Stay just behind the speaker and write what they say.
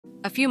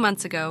A few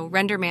months ago,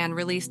 RenderMan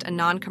released a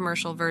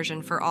non-commercial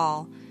version for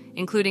all,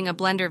 including a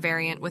Blender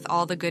variant with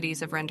all the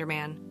goodies of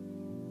RenderMan.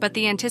 But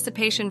the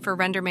anticipation for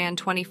RenderMan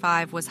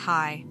 25 was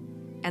high,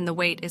 and the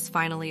wait is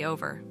finally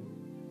over.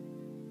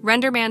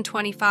 RenderMan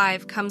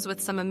 25 comes with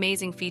some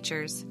amazing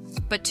features,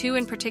 but two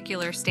in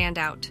particular stand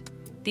out: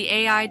 the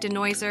AI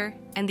Denoiser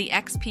and the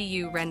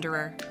XPU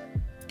Renderer.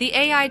 The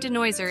AI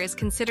Denoiser is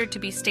considered to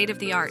be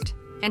state-of-the-art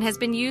and has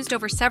been used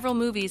over several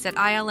movies at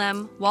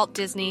ILM, Walt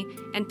Disney,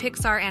 and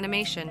Pixar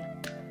Animation.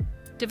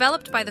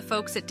 Developed by the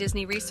folks at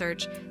Disney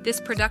Research, this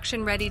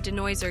production-ready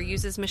denoiser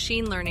uses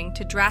machine learning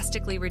to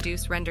drastically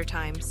reduce render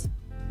times.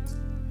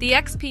 The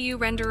XPU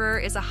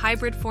Renderer is a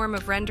hybrid form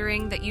of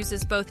rendering that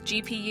uses both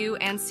GPU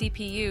and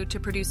CPU to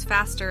produce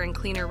faster and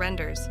cleaner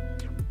renders.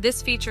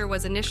 This feature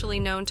was initially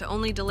known to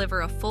only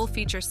deliver a full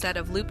feature set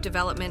of loop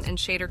development and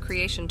shader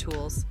creation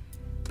tools.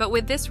 But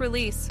with this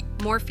release,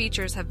 more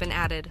features have been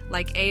added,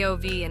 like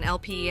AOV and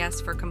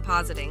LPES for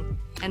compositing,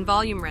 and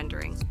volume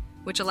rendering,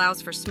 which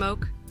allows for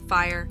smoke,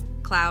 fire,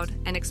 cloud,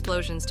 and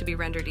explosions to be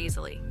rendered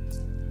easily.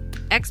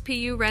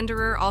 XPU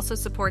Renderer also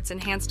supports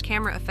enhanced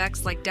camera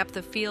effects like depth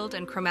of field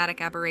and chromatic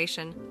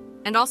aberration,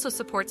 and also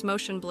supports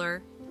motion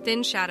blur,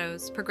 thin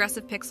shadows,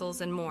 progressive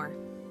pixels, and more.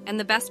 And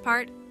the best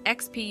part,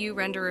 XPU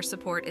Renderer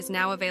support is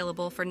now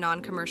available for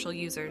non-commercial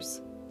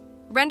users.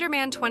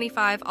 RenderMan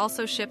 25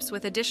 also ships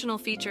with additional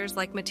features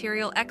like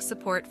Material X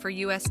support for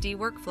USD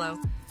workflow,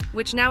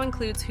 which now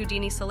includes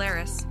Houdini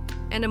Solaris,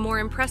 and a more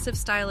impressive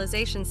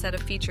stylization set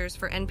of features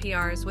for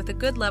NPRs with a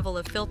good level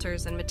of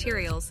filters and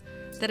materials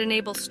that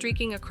enable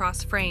streaking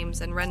across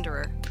frames and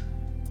renderer.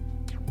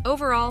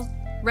 Overall,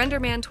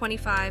 RenderMan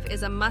 25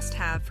 is a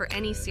must-have for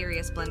any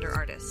serious Blender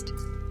artist,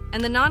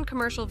 and the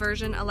non-commercial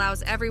version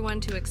allows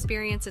everyone to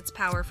experience its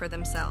power for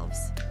themselves.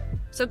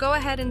 So go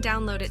ahead and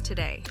download it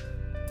today.